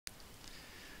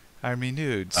I'm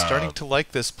renewed. Starting to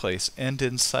like this place. End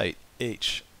in sight.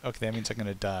 H. Okay, that means I'm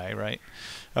gonna die, right?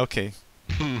 Okay.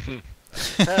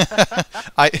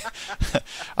 I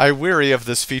I weary of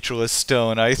this featureless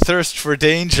stone. I thirst for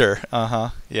danger.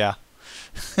 Yeah.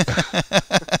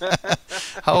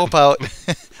 How about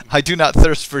I do not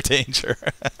thirst for danger?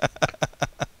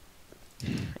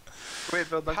 Wait,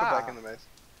 Phil, don't go back in the maze.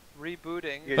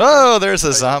 Rebooting. Oh, there's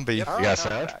a zombie. Yep, You got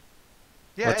sound?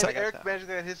 Yeah, What's and that? Eric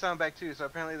magically got his sound back too, so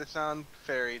apparently the sound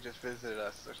fairy just visited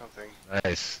us or something.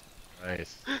 Nice.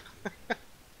 Nice.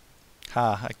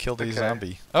 Ha, I killed a Okay.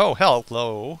 zombie. Oh,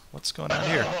 hello. What's going on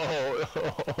here?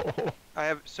 Oh. I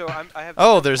have I have.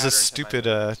 Oh, no there's this patterns in my stupid,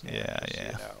 movements, yeah, just so yeah.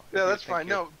 you know. Yeah, that's Thank fine.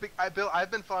 you. No, Bill,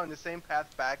 I've been following the same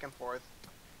path back and forth,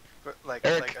 but like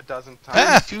Eric. a dozen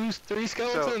Ah! times. Three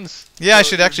skeletons. Yeah, I So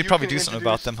should if actually you probably can do something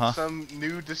about them, huh? Some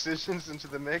new decisions into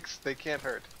the mix, they can't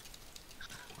hurt.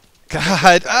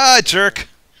 God, jerk.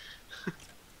 Yeah,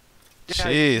 you see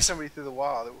Jeez. somebody through the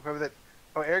wall. Whoever that.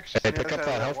 Oh, Eric's just Hey, on the pick other up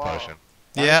side of that health wall. potion.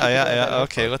 Yeah.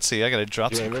 Okay, let's see. I gotta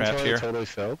drop Your some crap inventory here. totally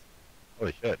filled.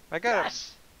 Holy shit. I got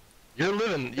Yes. You're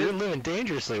living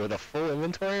dangerously with a full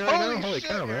inventory right now. Holy shit,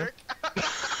 cow, man.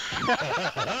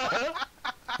 Eric.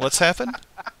 What's happened?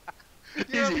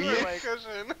 You have Yeah. a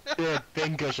cushion. Yeah,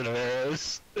 pincushion of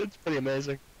arrows. It's pretty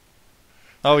amazing.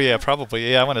 Oh yeah,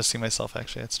 probably. Yeah, I want to see myself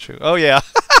actually. That's true. Oh yeah.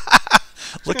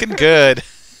 Looking good.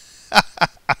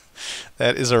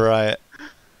 That is a riot.